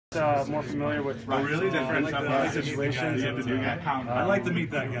More familiar with different situations. I'd like to meet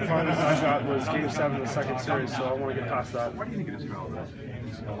that guy. The farthest I got was Game 7 of the second series, so I want to get past that. Why do you think it is relevant?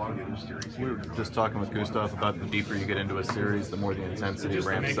 A lot of the other series. We were just talking with Gustav about the deeper you get into a series, the more the intensity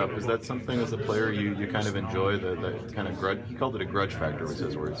ramps up. Is that something as a player you kind of enjoy, the kind of grudge? He called it a grudge factor, was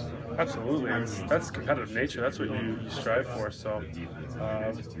his words. Absolutely. That's competitive nature. That's what you strive for. So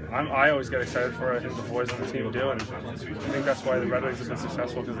I always get excited for it. I think the boys on the team do, and I think that's why the Red Wings have been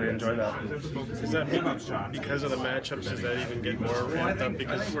successful, because they enjoy that. Does that mean because of the matchups, does that even get more ramped up?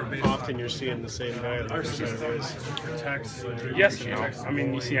 Because often you're seeing the same guy. Yes and no. I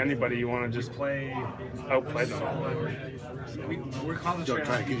mean, you see anybody, you want to just outplay them. We're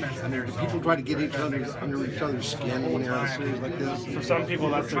concentrating on defense, and there's people try to get under each other's skin when you're in a series like this. For some people,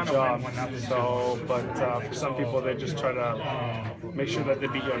 that's their job. So, but for some people, they just try to make sure that they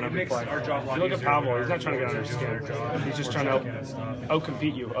beat you on every play. If you look at Pavel, he's not trying to get under your skin. He's just trying to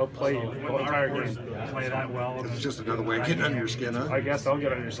out-compete you, outplay you the whole entire game. Play that well. It's just another way of getting under your skin, huh? I guess I'll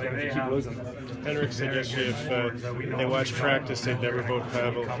get under your skin if you keep losing. Henrik said yesterday if they watch practice, they'd never vote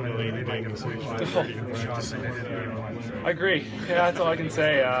Pavel for the lead thing. I agree. Yeah, that's all I can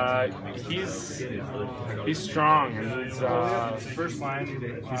say. He's strong, and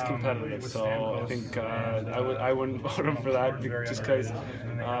he's competitive. So I think I wouldn't vote him for that just because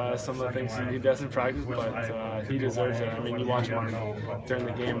some of the things he does in practice, but he deserves it. I mean, you watch him during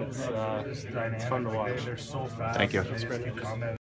the game; it's fun to watch. Thank you.